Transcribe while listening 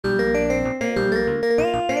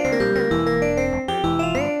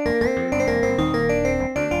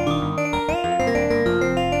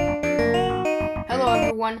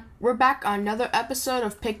we're back on another episode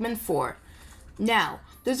of Pikmin 4. Now,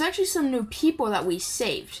 there's actually some new people that we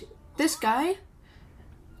saved. This guy,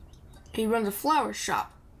 he runs a flower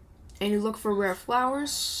shop, and you look for rare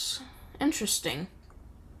flowers. Interesting.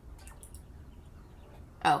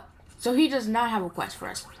 Oh, so he does not have a quest for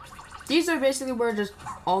us. These are basically where just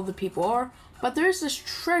all the people are, but there is this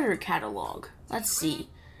treasure catalog. Let's see.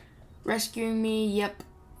 Rescuing me, yep.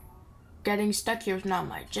 Getting stuck here is not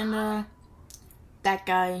my agenda. That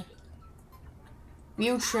guy.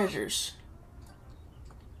 View treasures.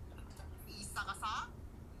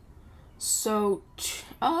 So,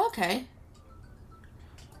 oh, okay.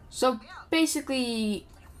 So, basically,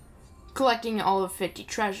 collecting all of 50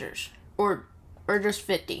 treasures. Or just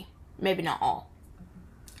 50. Maybe not all.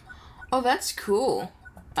 Oh, that's cool.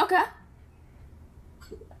 Okay.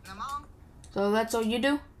 So, that's all you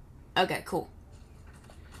do? Okay, cool.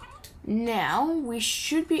 Now, we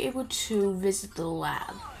should be able to visit the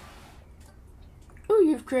lab. Ooh,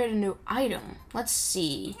 you've created a new item. Let's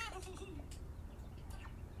see.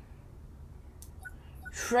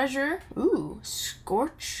 Treasure. Ooh,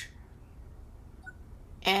 Scorch.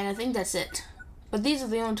 And I think that's it. But these are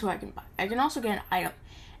the only two I can buy. I can also get an item.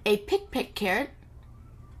 A Pick carrot.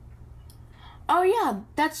 Oh yeah,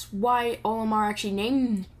 that's why Olimar actually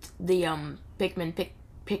named the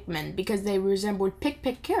Pikmin, because they resembled Pick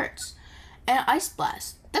carrots. And Ice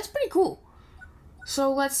Blast. That's pretty cool. So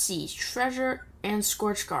let's see. Treasure and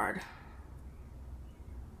Scorch Guard.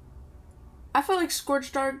 I feel like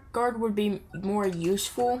Scorch Guard would be more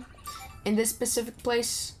useful in this specific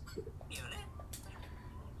place.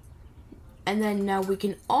 And then now we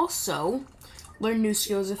can also learn new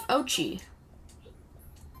skills of Ochi.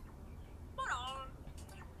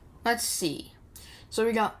 Let's see. So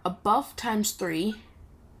we got a buff times 3,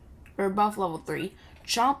 or buff level 3,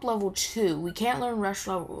 chomp level 2. We can't learn rush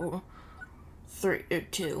level 3 or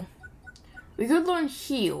 2. We could learn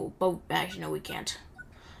heal, but actually no, we can't.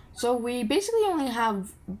 So we basically only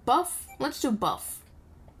have buff. Let's do buff.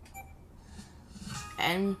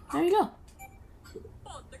 And there you go.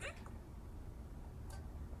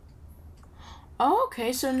 Oh,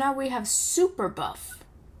 okay, so now we have super buff.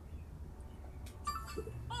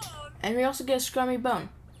 And we also get a scrummy bone.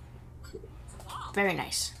 Very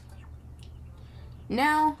nice.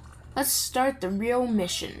 Now, let's start the real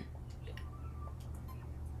mission.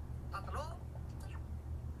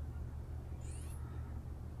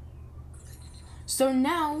 So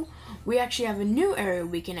now, we actually have a new area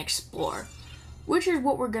we can explore, which is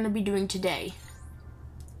what we're going to be doing today.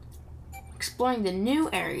 Exploring the new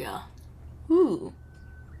area. Ooh,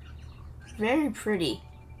 very pretty.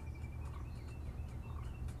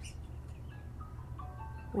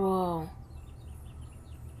 Whoa.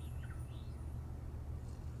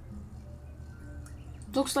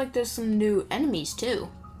 Looks like there's some new enemies too.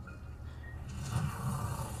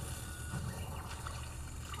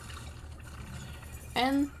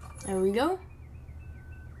 And there we go.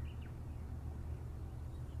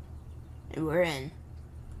 And we're in.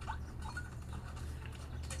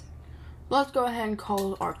 Let's go ahead and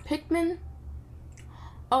call our Pikmin.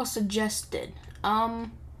 Oh, suggested.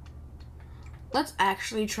 Let's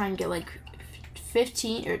actually try and get like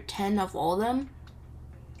 15 or 10 of all of them.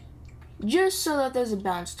 Just so that there's a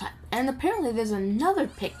balanced type. And apparently there's another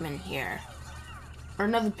Pikmin here. Or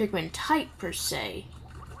another Pikmin type per se.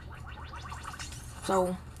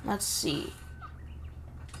 So, let's see.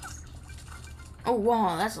 Oh,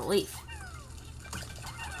 wow, that's a leaf.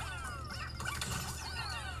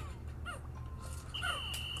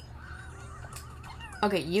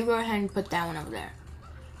 Okay, you go ahead and put that one over there.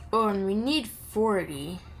 Oh, and we need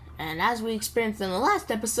 40. And as we experienced in the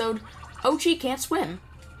last episode, Ochi can't swim.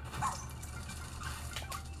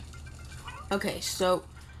 Okay, so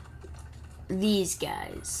these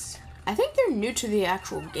guys. I think they're new to the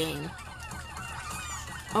actual game.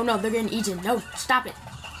 Oh no, they're getting eaten. No, stop it.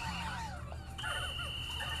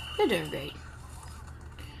 They're doing great.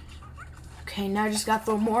 Okay, now I just gotta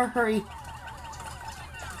throw more. Hurry.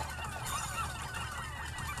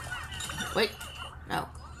 Wait. No.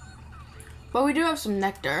 But we do have some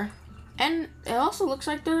nectar. And it also looks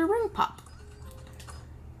like there's a ring pop.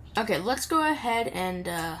 Okay, let's go ahead and,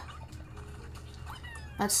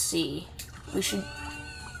 let's see. We should...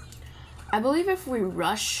 I believe if we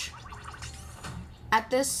rush at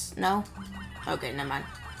this... No? Okay, never mind.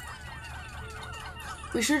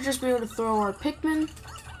 We should just be able to throw our Pikmin.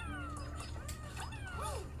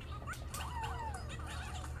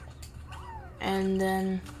 And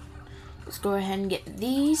then... let's go ahead and get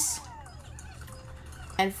these.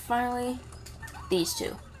 And finally, these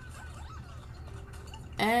two.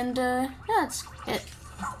 And, yeah, that's it.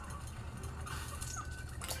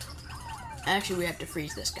 Actually, we have to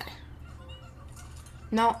freeze this guy.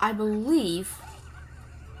 Now, I believe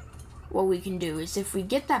what we can do is if we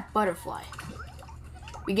get that butterfly,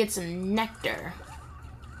 we get some nectar.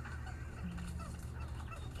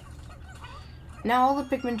 Now all the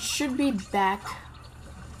Pikmin should be back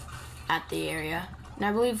at the area. And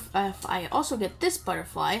I believe if I also get this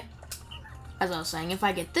butterfly, as I was saying, if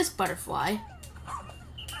I get this butterfly,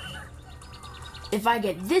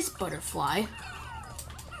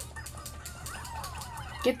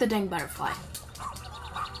 get the dang butterfly.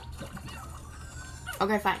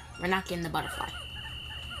 Okay, fine. We're not getting the butterfly.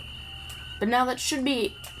 But now that should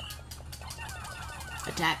be...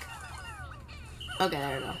 Attack. Okay,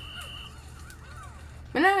 there we go.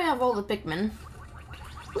 But now we have all the Pikmin.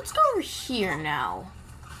 Let's go over here now.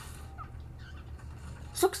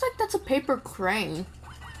 This looks like that's a paper crane.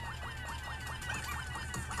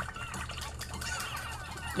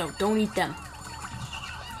 No, don't eat them.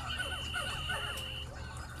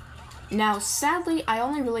 Now, sadly, I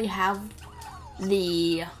only really have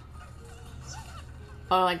the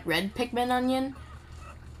like red Pikmin onion,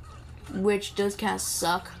 which does kind of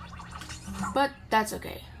suck, but that's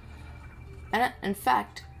okay. And in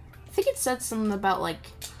fact, I think it said something about like,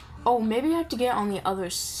 oh, maybe I have to get on the other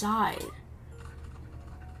side.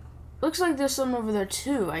 Looks like there's some over there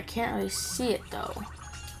too. I can't really see it though.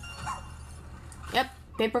 Yep,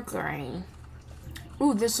 paper crane.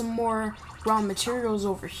 Ooh, there's some more raw materials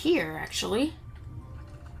over here actually.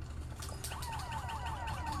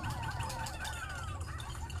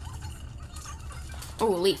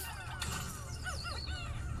 Oh, a leaf.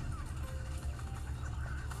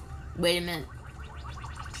 Wait a minute.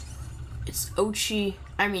 It's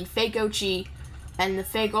fake Ochi, and the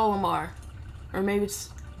fake Olimar. Or maybe it's...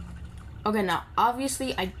 Okay, now,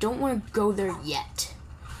 obviously, I don't want to go there yet.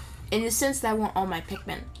 In the sense that I want all my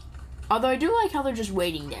Pikmin. Although I do like how they're just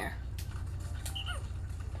waiting there.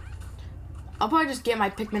 I'll probably just get my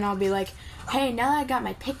Pikmin, I'll be like, hey, now that I got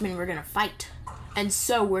my Pikmin, we're gonna fight. And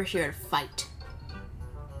so, we're here to fight.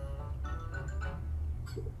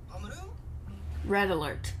 Red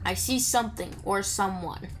alert. I see something or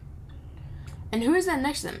someone. And who is that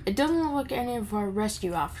next to them? It doesn't look like any of our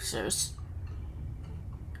rescue officers.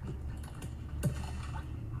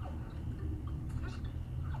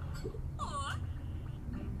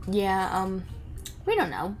 Yeah, we don't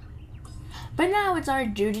know. But now it's our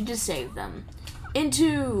duty to save them.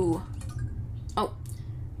 Into... Oh.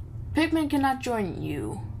 Pikmin cannot join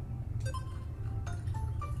you.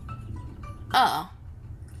 Uh-oh.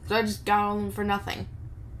 So I just got all of them for nothing.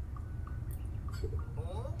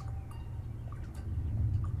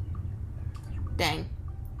 Dang.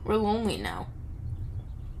 We're lonely now.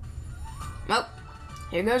 Well,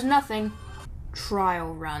 here goes nothing.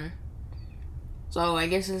 Trial run. So I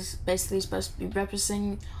guess it's basically supposed to be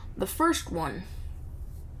representing the first one.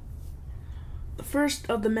 The first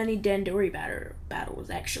of the many Dandori battles,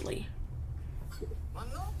 actually.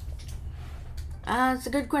 It's a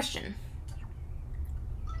good question.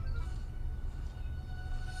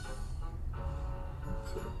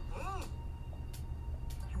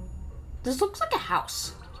 This looks like a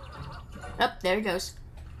house. Oh, there it goes.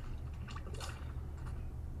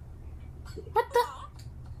 What the?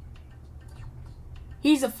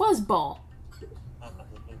 He's a fuzzball.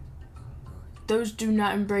 Those do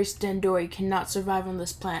not embrace Dandori cannot survive on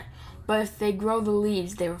this plant, but if they grow the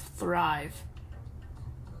leaves, they will thrive.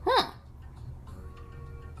 Huh.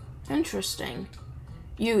 Interesting.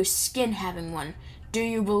 You, skin having one, do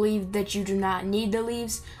you believe that you do not need the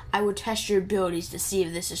leaves? I will test your abilities to see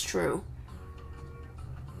if this is true.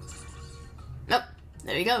 Nope,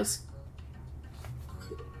 there he goes.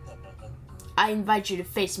 I invite you to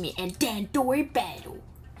face me in Dandori battle.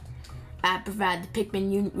 I provide the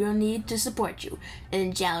Pikmin you will need to support you,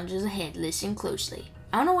 and the challenges ahead, listen closely.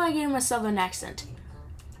 I don't know why I gave him a southern accent.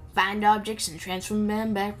 Find objects and transform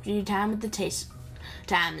them back to your time with the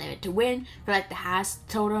time limit. To win, select the highest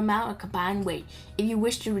total amount of combined weight. If you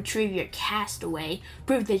wish to retrieve your castaway,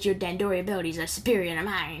 prove that your Dandori abilities are superior to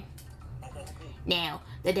mine. Now,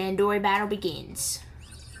 the Dandori battle begins.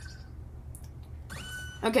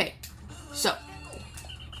 Okay, so...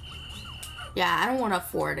 Yeah, I don't want to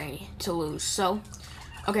afford any to lose, so...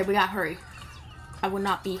 Okay, we gotta hurry. I will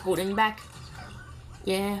not be holding back.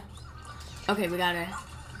 Yeah. Okay, we gotta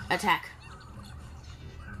attack.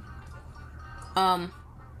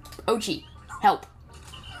 Ochi, help.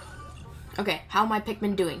 Okay, how are my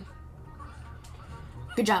Pikmin doing?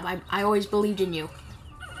 Good job, I always believed in you.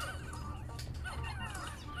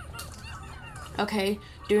 Okay,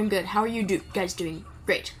 doing good. How are you guys doing?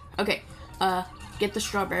 Great. Okay, get the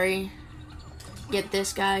strawberry. Get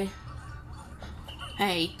this guy.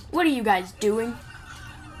 Hey, what are you guys doing?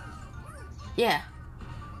 Yeah.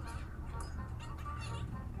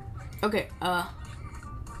 Okay,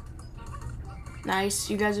 nice,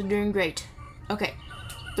 you guys are doing great. Okay,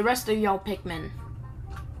 the rest of y'all Pikmin.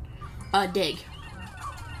 Dig.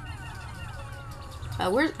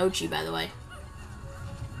 Where's Ochi, by the way?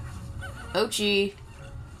 Ochi.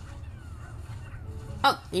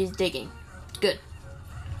 Oh, he's digging. Good.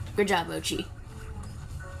 Good job, Ochi.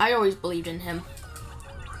 I always believed in him.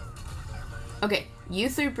 Okay, you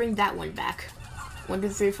three bring that one back. 1, 2,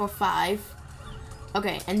 3, 4, 5.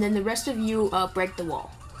 Okay, and then the rest of you break the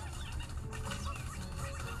wall.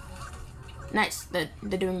 Nice, they're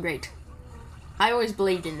doing great. I always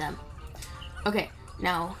believed in them. Okay,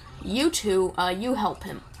 now you two, you help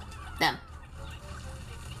them.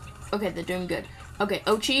 Okay, they're doing good. Okay,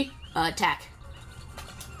 Ochi, attack.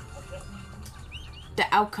 The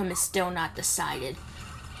outcome is still not decided.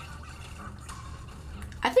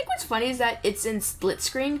 I think what's funny is that it's in split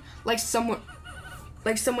screen, like someone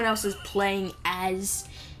else is playing as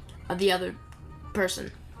the other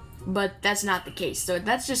person, but that's not the case. So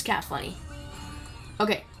that's just kind of funny.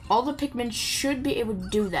 Okay, all the Pikmin should be able to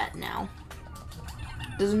do that now.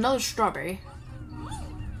 There's another strawberry.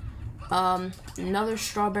 Another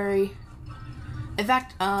strawberry. In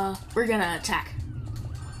fact, we're gonna attack.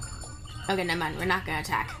 Okay, never mind. We're not gonna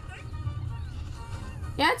attack.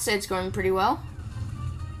 Yeah, I'd say it's going pretty well.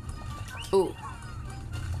 Ooh.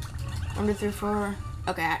 1, 2, 3, 4.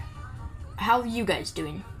 Okay. How are you guys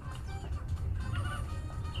doing?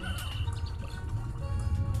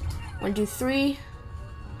 1, 2, 3.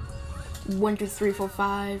 1, 2, 3, 4,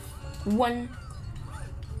 5. 1.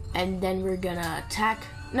 And then we're gonna attack.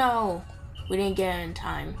 No! We didn't get it in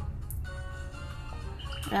time.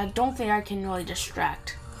 And I don't think I can really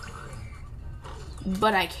distract.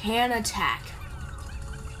 But I can attack.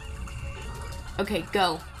 Okay,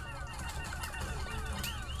 go.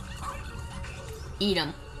 Eat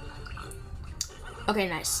him. Okay,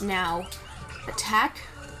 nice. Now, attack.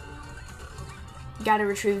 Gotta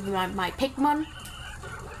retrieve my Pikmin.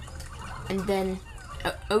 And then,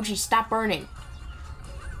 Ochi, stop burning.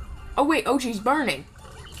 Oh wait, Ochi's burning.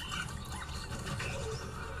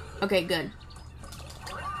 Okay, good.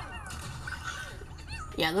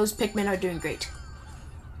 Yeah, those Pikmin are doing great.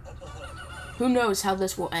 Who knows how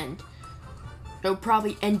this will end? They're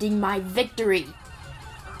probably ending my victory.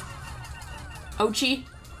 Ochi,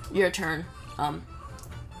 your turn.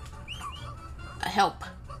 Help.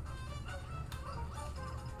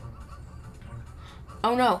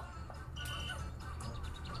 Oh no.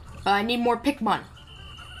 I need more Pikmin.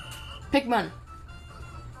 Pikmin.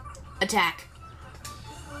 Attack.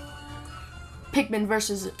 Pikmin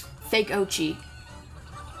versus fake Ochi.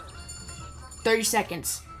 30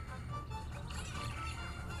 seconds.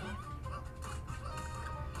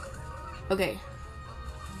 Okay.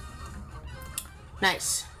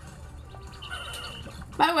 Nice.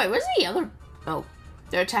 By the way, where's the other? Oh,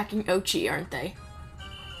 they're attacking Ochi, aren't they?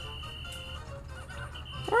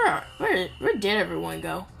 Where did everyone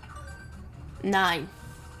go? 9,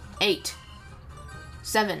 8,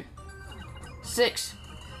 7, 6,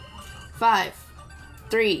 5,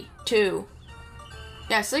 3, 2.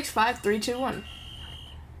 Yeah, 6, 5, 3, 2, 1.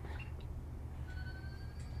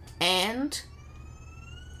 And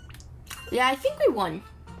yeah, I think we won.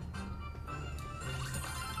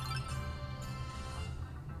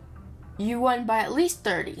 You won by at least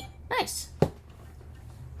 30. Nice.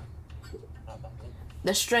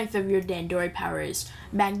 The strength of your Dandori power is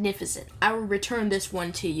magnificent. I will return this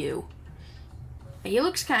one to you. He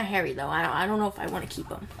looks kind of hairy though. I don't know if I want to keep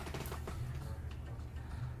him.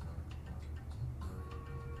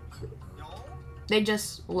 They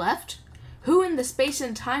just left? Who in the space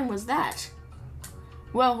and time was that?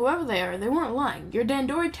 Well, whoever they are, they weren't lying. Your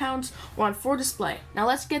Dandori towns were on full display. Now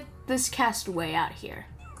let's get this castaway out of here.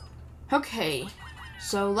 Okay,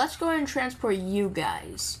 so let's go ahead and transport you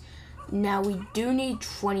guys. Now we do need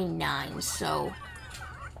 29, so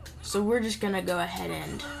we're just gonna go ahead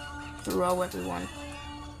and throw everyone.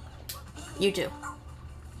 You too.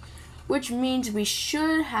 Which means we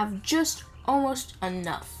should have just almost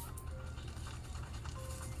enough.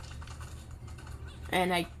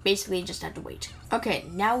 And I basically just had to wait. Okay,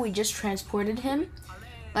 now we just transported him.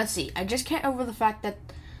 Let's see, I just can't over the fact that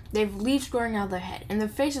they have leaves growing out of their head, and their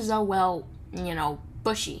faces are, well, you know,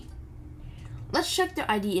 bushy. Let's check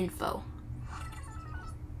their ID info.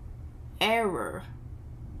 Error.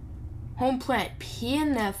 Home planet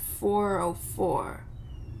PNF 404.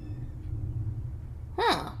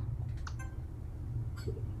 Huh.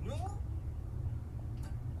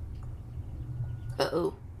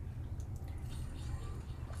 Uh-oh.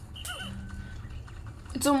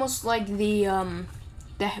 It's almost like the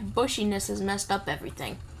bushiness has messed up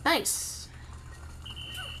everything. Nice.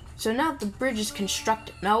 So now the bridge is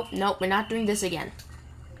constructed. Nope, we're not doing this again.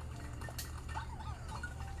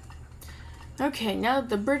 Okay, now that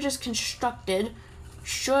the bridge is constructed,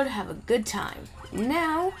 should have a good time.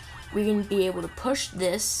 Now, we can be able to push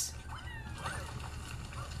this.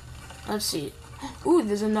 Let's see. Ooh,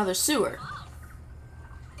 there's another sewer.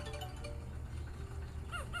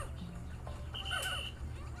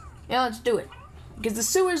 Yeah, let's do it. Because the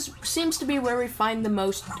sewers seems to be where we find the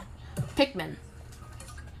most Pikmin.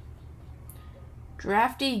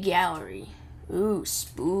 Drafty gallery. Ooh,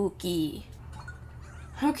 spooky.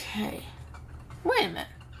 Okay. Wait a minute.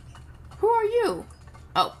 Who are you?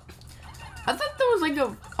 Oh. I thought there was like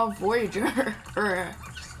a voyager.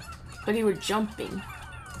 But he was jumping.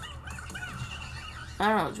 I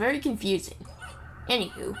don't know. It's very confusing.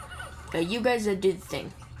 Anywho. You guys do the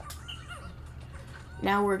thing.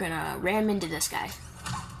 Now we're gonna ram into this guy.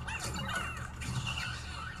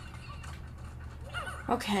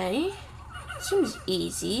 Okay. Seems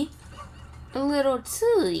easy. A little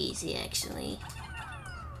too easy, actually.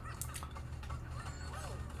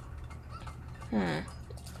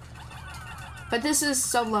 But this is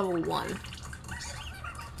sub-level 1.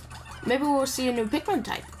 Maybe we'll see a new Pikmin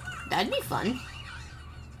type. That'd be fun.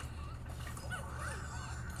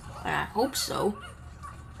 I hope so.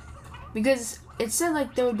 Because it said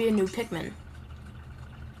like there would be a new Pikmin.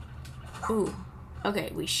 Ooh.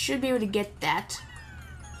 Okay, we should be able to get that.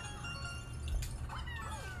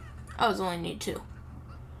 Oh, it's only need 2.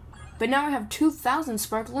 But now I have 2,000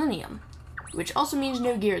 Sparklinium, which also means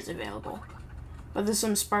new gear is available. But there's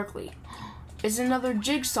some sparkly. It's another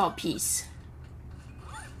jigsaw piece.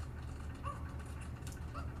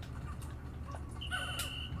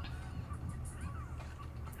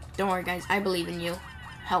 Don't worry, guys. I believe in you.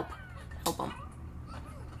 Help them.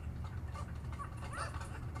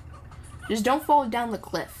 Just don't fall down the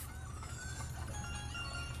cliff.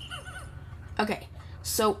 Okay,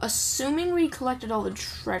 so assuming we collected all the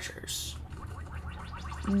treasures,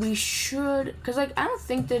 we should, because like I don't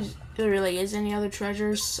think that there really is any other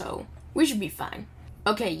treasures, so we should be fine.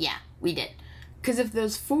 Okay, yeah, we did. Because if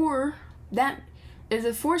there's 4, if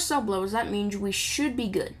there's 4 sub-levels, that means we should be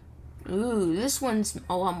good. Ooh, this one's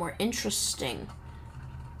a lot more interesting.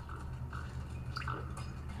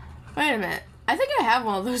 Wait a minute. I think I have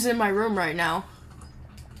one of those in my room right now.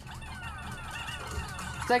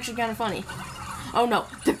 It's actually kind of funny. Oh no,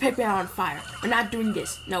 the Pikmin are on fire. We're not doing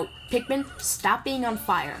this. No, Pikmin, stop being on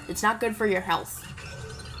fire. It's not good for your health.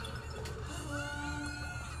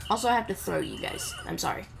 Also, I have to throw you guys. I'm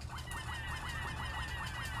sorry.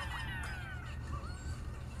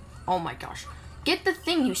 Oh my gosh. Get the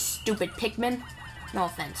thing, you stupid Pikmin. No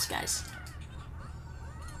offense, guys.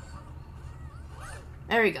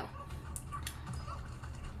 There we go.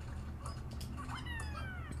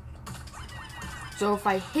 So if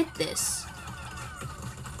I hit this...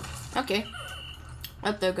 Okay.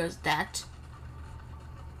 Oh, there goes that.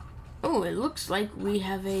 Oh, it looks like we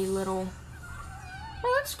have a little...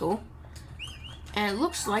 Oh, that's cool. And it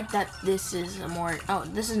looks like that this is a more... Oh,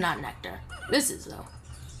 this is not nectar. This is, though.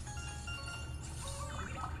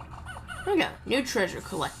 There we go. New treasure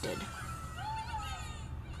collected.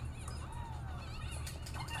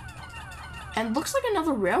 And looks like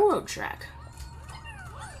another railroad track.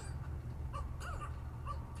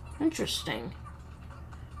 Interesting.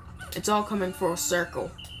 It's all coming full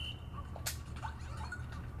circle.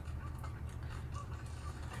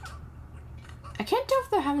 I can't tell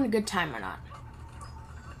if they're having a good time or not.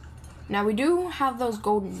 Now we do have those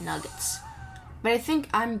golden nuggets, but I think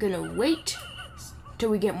I'm gonna wait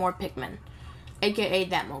till we get more Pikmin, aka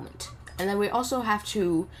that moment. And then we also have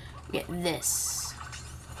to get this.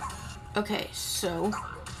 Okay, so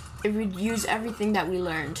if we use everything that we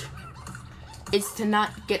learned, it's to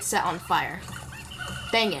not get set on fire.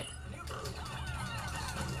 Dang it.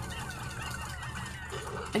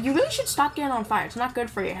 Like, you really should stop getting on fire. It's not good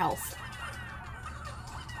for your health.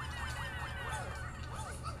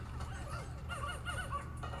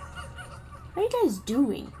 What are you guys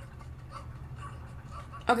doing?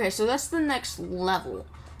 Okay, so that's the next level.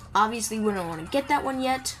 Obviously, we don't want to get that one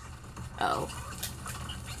yet. Oh.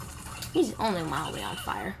 He's only mildly on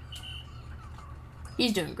fire.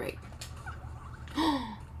 He's doing great.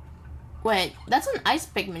 Wait, that's an ice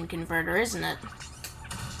Pikmin converter, isn't it?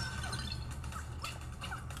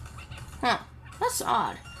 Huh, that's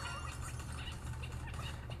odd.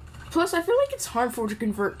 Plus, I feel like it's harmful to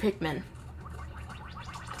convert Pikmin.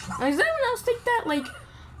 Like, does anyone else think that? Like,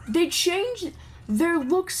 they change their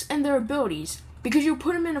looks and their abilities because you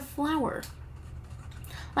put them in a flower.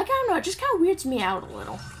 Like, I don't know, it just kind of weirds me out a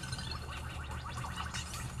little.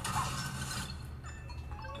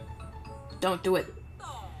 Don't do it.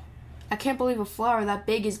 I can't believe a flower that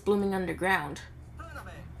big is blooming underground.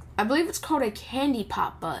 I believe it's called a candy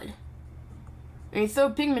pop bud. When you throw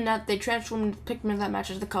a Pikmin out, they transform into Pikmin that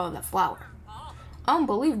matches the color of that flower.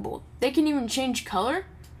 Unbelievable. They can even change color?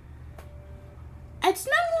 It's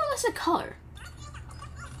not more or less a color.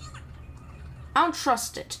 I don't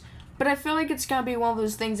trust it, but I feel like it's gonna be one of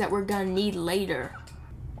those things that we're gonna need later.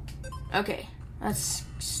 Okay, let's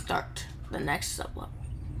start the next sublevel.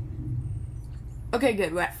 Okay,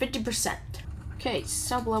 good, we're at 50%. Okay,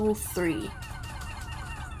 sublevel 3.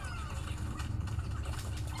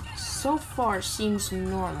 So far seems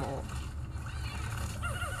normal.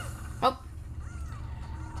 Oh,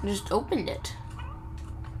 just opened it.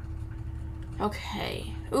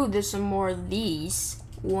 Okay. Ooh, there's some more of these.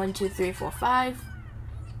 1, 2, 3, 4, 5.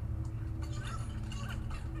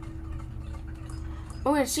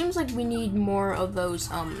 Oh, it seems like we need more of those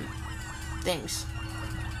things.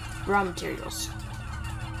 Raw materials.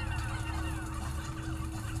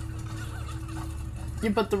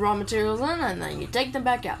 You put the raw materials in and then you take them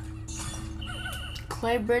back out.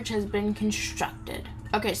 Clay bridge has been constructed.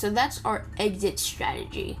 Okay, so that's our exit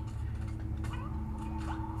strategy.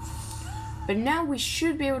 But now we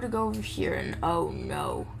should be able to go over here and oh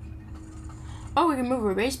no. Oh, we can move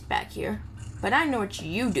our base back here. But I know what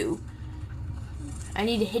you do. I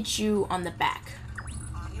need to hit you on the back.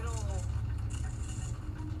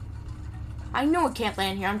 I know it can't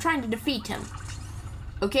land here. I'm trying to defeat him.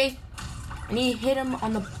 Okay? I need to hit him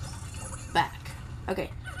on the back. Okay.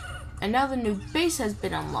 And now the new base has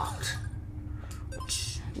been unlocked.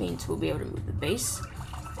 Which means we'll be able to move the base.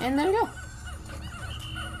 And there we go.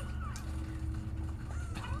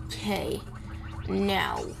 Okay.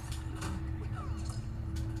 Now.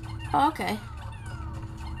 Okay.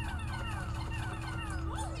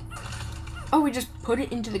 Oh, we just put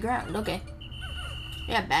it into the ground. Okay.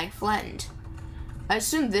 Yeah, bag flattened. I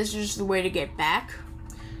assume this is just the way to get back.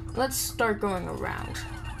 Let's start going around.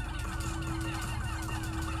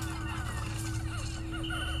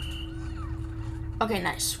 Okay,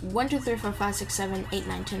 nice. 1, 2, 3, 4, 5, 6, 7, 8,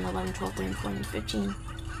 9, 10, 11, 12, 13, 14, 15.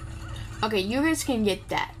 Okay, you guys can get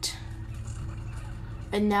that.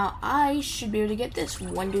 And now I should be able to get this.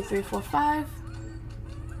 1, 2, 3, 4, 5.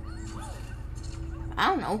 I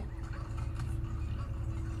don't know.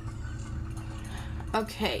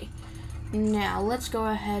 Okay. Now, let's go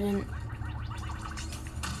ahead and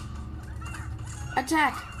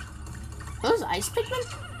attack. Those ice Pikmin?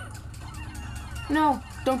 No,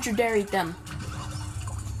 don't you dare eat them.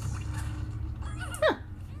 Huh,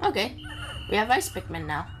 okay. We have ice Pikmin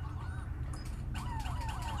now.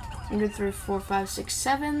 1, 2, 3, 4, 5, 6,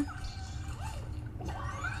 7.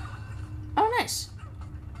 Oh, nice.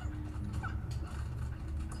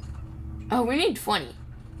 Oh, we need 20.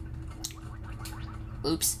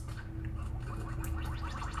 Oops.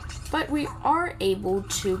 But we are able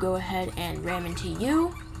to go ahead and ram into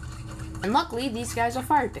you. And luckily, these guys are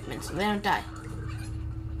fire Pikmin, so they don't die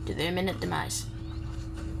to their imminent demise.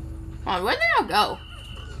 Oh, where'd they all go?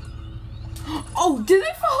 Oh, did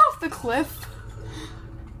they fall off the cliff?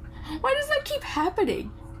 Why does that keep happening?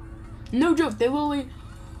 No joke, they literally...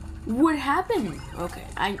 What happened? Okay,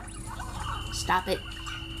 stop it.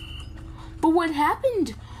 But what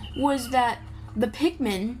happened was that the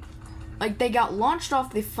Pikmin, like, they got launched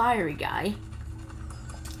off the fiery guy,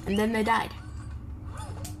 and then they died.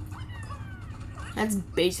 That's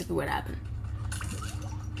basically what happened.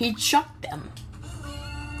 He chucked them.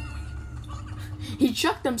 He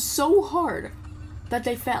chucked them so hard that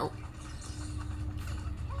they fell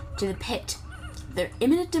to the pit, their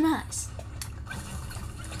imminent demise.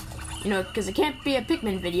 You know, because it can't be a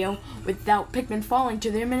Pikmin video without Pikmin falling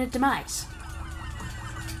to their imminent demise.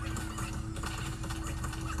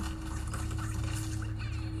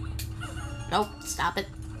 Nope, stop it.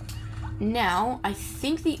 Now, I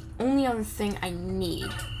think the only other thing I need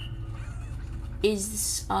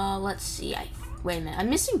is, let's see, wait a minute, I'm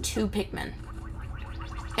missing 2 Pikmin.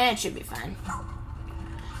 And it should be fine.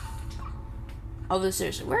 Although,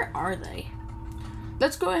 seriously, where are they?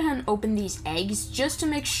 Let's go ahead and open these eggs just to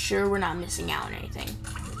make sure we're not missing out on anything.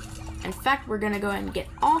 In fact, we're gonna go ahead and get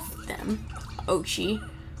off them, Ochi,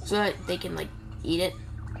 so that they can, like, eat it.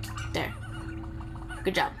 There.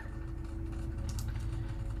 Good job.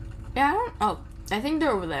 Yeah, I think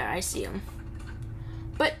they're over there. I see them.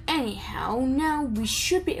 But anyhow, now we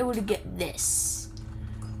should be able to get this.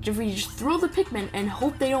 If we just throw the Pikmin and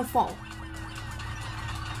hope they don't fall.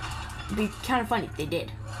 It'd be kind of funny if they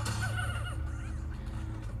did.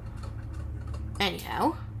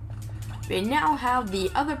 Anyhow, we now have the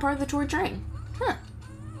other part of the toy train. Huh.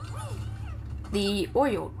 The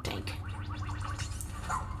oil tank.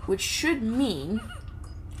 Which should mean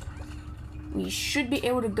we should be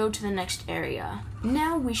able to go to the next area.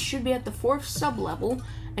 Now we should be at the 4th sub-level,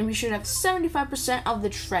 and we should have 75% of the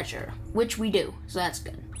treasure, which we do, so that's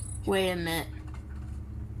good. Wait a minute.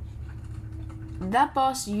 That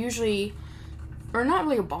boss usually, or not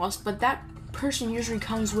really a boss, but that person usually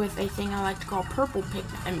comes with a thing I like to call purple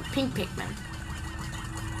Pikmin and pink Pikmin.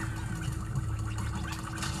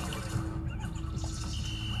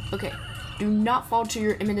 Okay, do not fall to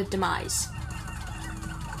your imminent demise.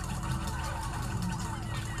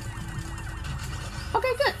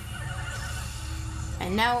 Okay, good.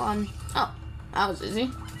 And now, oh, that was easy.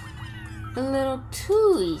 A little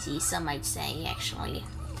too easy, some might say, actually.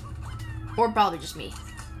 Or probably just me.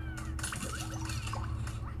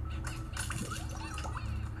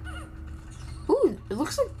 Ooh, it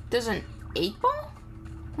looks like there's an 8-ball?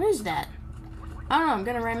 What is that? I don't know, I'm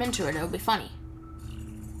gonna ram into it, it'll be funny.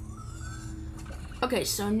 Okay,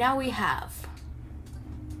 so now we have...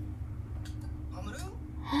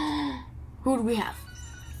 Who do we have?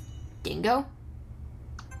 Dingo?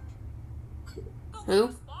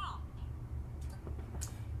 Who?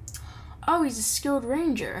 Oh, he's a skilled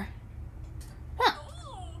ranger. Huh.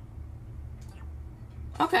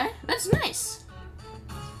 Okay, that's nice.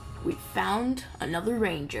 We found another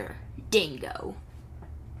ranger, Dingo.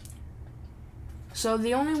 So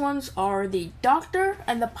the only ones are the doctor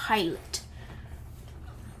and the pilot.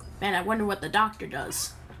 Man, I wonder what the doctor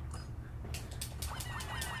does.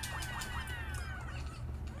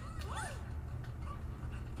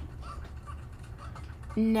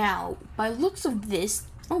 Now, by looks of this...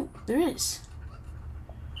 Oh, there is.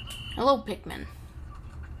 Hello, Pikmin.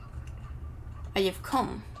 I have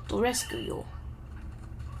come to rescue you.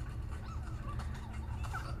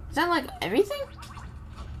 Is that like everything?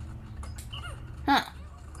 Huh.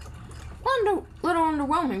 Little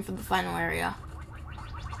underwhelming for the final area.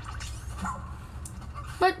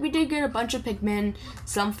 But we did get a bunch of Pikmin.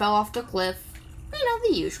 Some fell off the cliff. You know,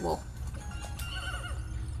 the usual.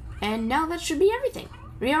 And now that should be everything.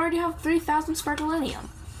 We already have 3,000 Sparkleinium.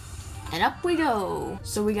 And up we go.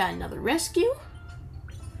 So we got another rescue.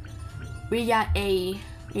 We got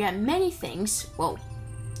many things. Whoa.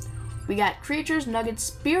 We got creatures, nuggets,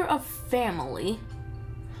 spear of family.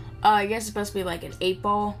 I guess it's supposed to be like an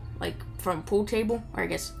 8-ball, like from pool table. Or I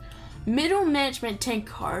guess middle management tank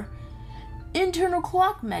car. Internal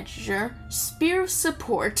clock measure, spear of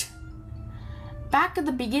support. Back of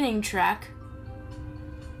the beginning track.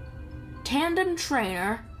 Tandem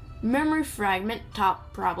trainer, memory fragment,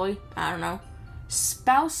 top probably, I don't know,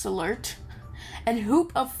 spouse alert, and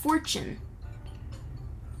hoop of fortune.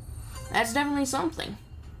 That's definitely something.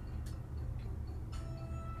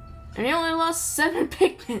 And we only lost 7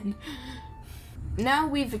 Pikmin. Now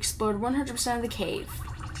we've explored 100% of the cave.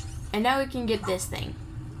 And now we can get this thing.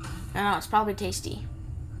 I don't know, it's probably tasty.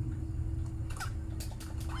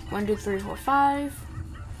 1, 2, 3, 4, 5.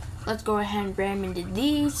 Let's go ahead and ram into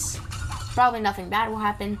these. Probably nothing bad will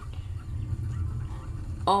happen.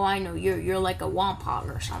 Oh, I know, you're like a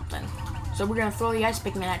Wampog or something. So we're gonna throw the ice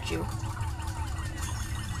Pikmin at you.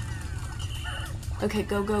 Okay,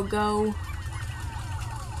 go, go, go.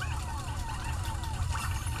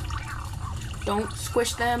 Don't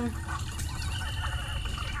squish them.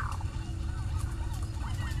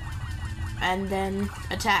 And then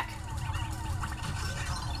attack.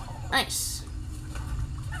 Nice.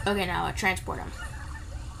 Okay, now transport him.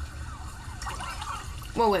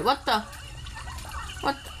 Whoa, wait, what the?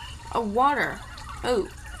 What the? Oh, water. Oh.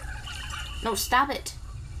 No, stop it.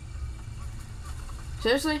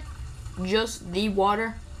 Seriously? Just the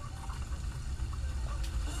water?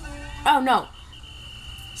 Oh, no.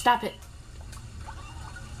 Stop it.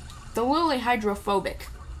 They're literally hydrophobic.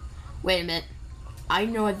 Wait a minute. I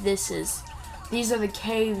know what this is. These are the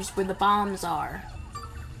caves where the bombs are.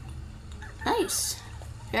 Nice.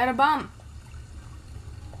 Got a bomb.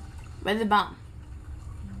 Where's the bomb?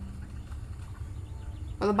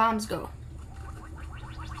 Where the bombs go?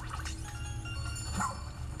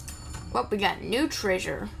 Well, we got new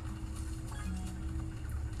treasure.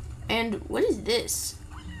 And what is this?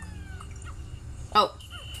 Oh.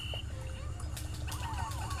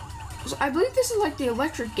 So I believe this is like the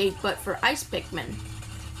electric gate, but for ice Pikmin.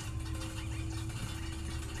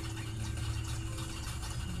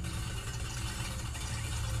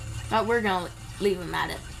 Oh, we're gonna leave them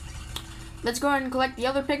at it. Let's go ahead and collect the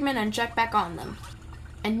other Pikmin and check back on them.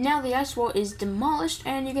 And now the ice wall is demolished,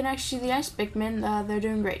 and you can actually see the ice Pikmin. They're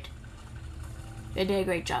doing great. They did a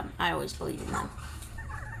great job. I always believe in them.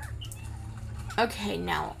 Okay,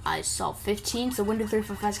 now I saw 15. So 1, 2, 3,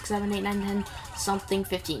 4, 5, 6, 7, 8, 9, 10, something,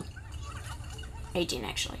 15. 18,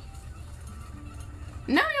 actually.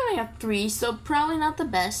 Now we only have 3, so probably not the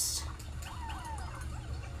best.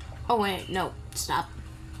 Oh, wait, no, stop.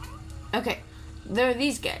 Okay, there are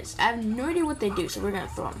these guys. I have no idea what they do, so we're gonna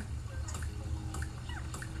throw them.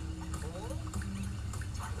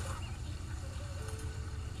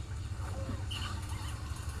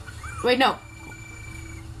 Wait, no.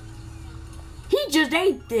 He just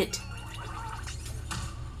ate it.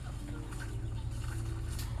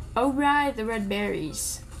 Oh, right, the red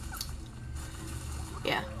berries.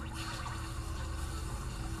 Yeah.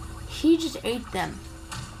 He just ate them.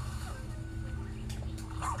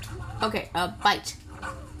 Okay, bite.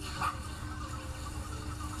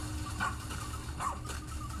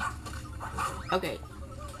 Okay,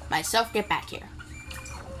 myself, get back here.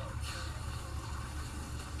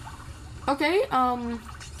 Okay,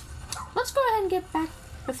 let's go ahead and get back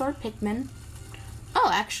with our Pikmin. Oh,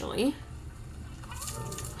 actually.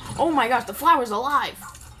 Oh my gosh, the flower's alive!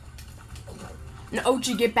 No,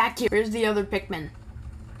 Ochi, get back here. Where's the other Pikmin?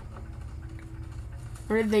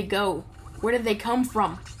 Where did they go? Where did they come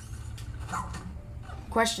from?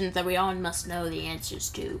 Questions that we all must know the answers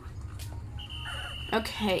to.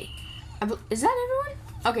 Okay. Is that everyone?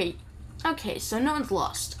 Okay. Okay, so no one's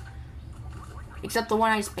lost. Except the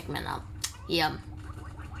one-eyed Pikmin up. Yeah,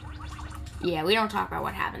 we don't talk about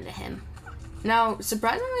what happened to him. Now,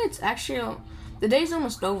 surprisingly, it's actually... the day's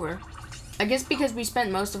almost over. I guess because we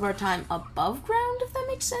spent most of our time above ground, if that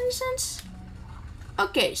makes any sense.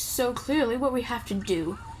 Okay, so clearly what we have to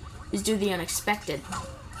do is do the unexpected.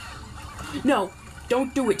 No,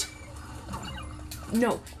 don't do it.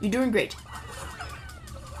 No, you're doing great.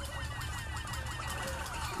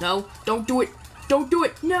 No, don't do it. Don't do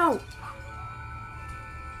it. No.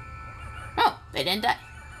 Oh, they didn't die.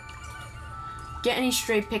 Get any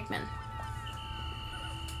stray Pikmin.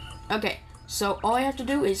 Okay, so all I have to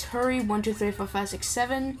do is hurry. 1, 2, 3, 4, 5, 6,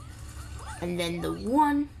 7. And then the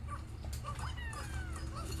 1.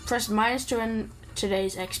 Press minus to end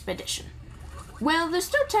today's expedition. Well, there's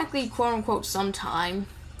still technically quote-unquote some time.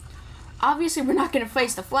 Obviously, we're not going to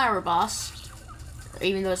face the flower boss.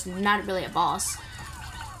 Even though it's not really a boss.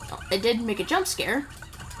 It did make a jump scare.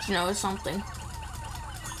 You know, it's something.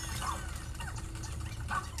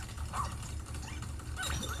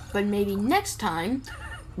 But maybe next time,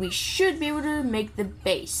 we should be able to make the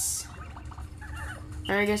base.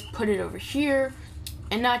 Or I guess put it over here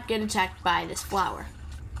and not get attacked by this flower.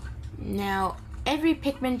 Now, every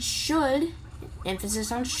Pikmin should,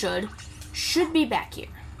 emphasis on should be back here.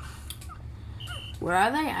 Where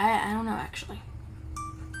are they? I don't know actually.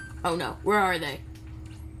 Oh no, where are they?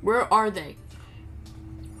 Where are they?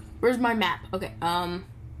 Where's my map? Okay,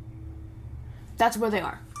 that's where they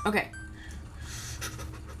are. Okay.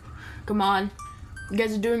 Come on. You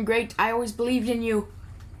guys are doing great. I always believed in you.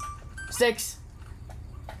 6.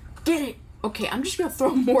 Get it. Okay, I'm just gonna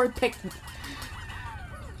throw more Pikmin.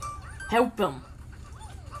 Help them.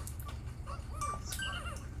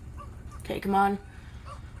 Okay, come on.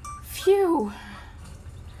 Phew.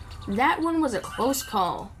 That one was a close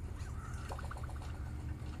call.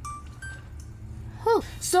 Whew.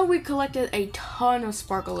 So we collected a ton of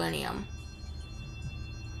Sparkalinium.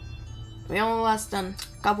 We only lost a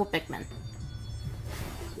couple Pikmin.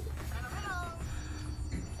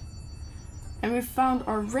 And we found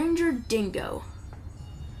our Ranger Dingo.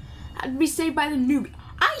 Had to be saved by the newbie.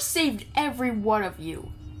 I saved every one of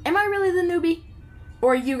you. Am I really the newbie?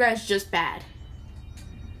 Or are you guys just bad?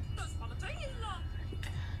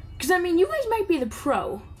 Because, I mean, you guys might be the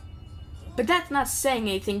pro. But that's not saying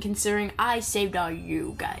anything considering I saved all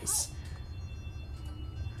you guys.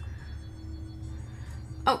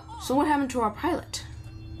 Oh, so what happened to our pilot?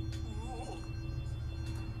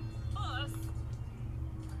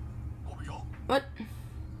 What?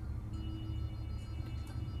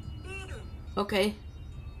 Okay.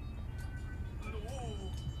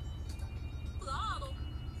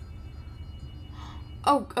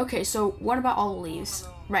 Oh, okay, so what about all the leaves?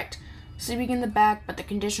 Right. Sleeping in the back, but the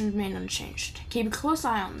conditions remain unchanged. Keep a close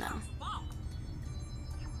eye on them.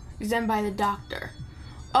 Examined by the doctor.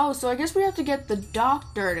 Oh, so I guess we have to get the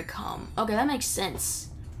doctor to come. Okay, that makes sense.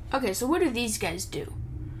 Okay, so what do these guys do?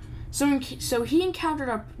 So he encountered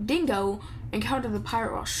our dingo, encountered the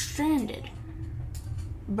pirate while stranded.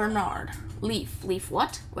 Bernard. Leaf. Leaf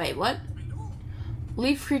what? Wait, what?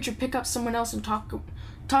 Leaf creature pick up someone else and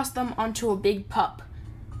toss them onto a big pup.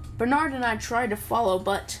 Bernard and I tried to follow,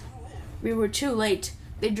 but we were too late.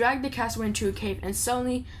 They dragged the castaway into a cave, and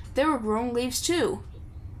suddenly there were growing leaves too.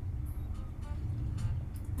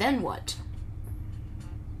 Then what?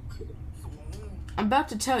 I'm about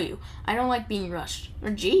to tell you, I don't like being rushed.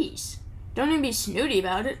 Or geez, don't even be snooty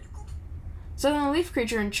about it. So then the leaf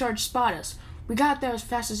creature in charge spotted us. We got there as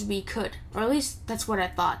fast as we could, or at least that's what I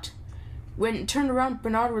thought. When it turned around,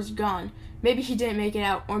 Bernard was gone. Maybe he didn't make it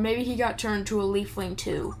out, or maybe he got turned to a leafling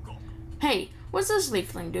too. Hey, what's this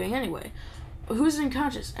leafling doing anyway? Who's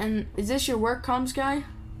unconscious? And is this your work comms guy?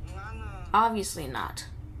 Obviously not.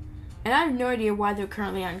 And I have no idea why they're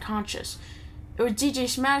currently unconscious. It was DJ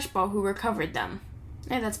Smashball who recovered them.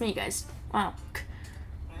 Hey, that's me, guys. Wow.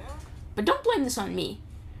 But don't blame this on me.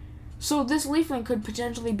 So this leafling could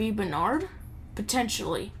potentially be Bernard?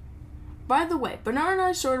 Potentially. By the way, Bernard and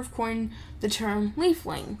I sort of coined the term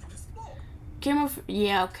leafling.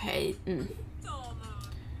 Yeah, okay.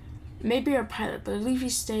 Maybe our pilot, but a leafy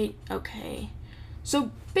state, okay.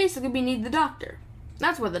 So basically we need the doctor.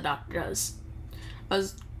 That's what the doctor does.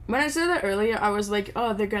 When I said that earlier, I was like,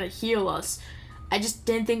 oh, they're gonna heal us. I just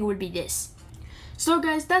didn't think it would be this. So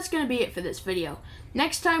guys, that's gonna be it for this video.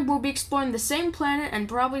 Next time we'll be exploring the same planet and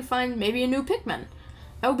probably find maybe a new Pikmin.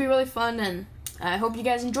 That would be really fun, and I hope you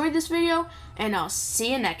guys enjoyed this video, and I'll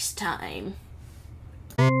see you next time.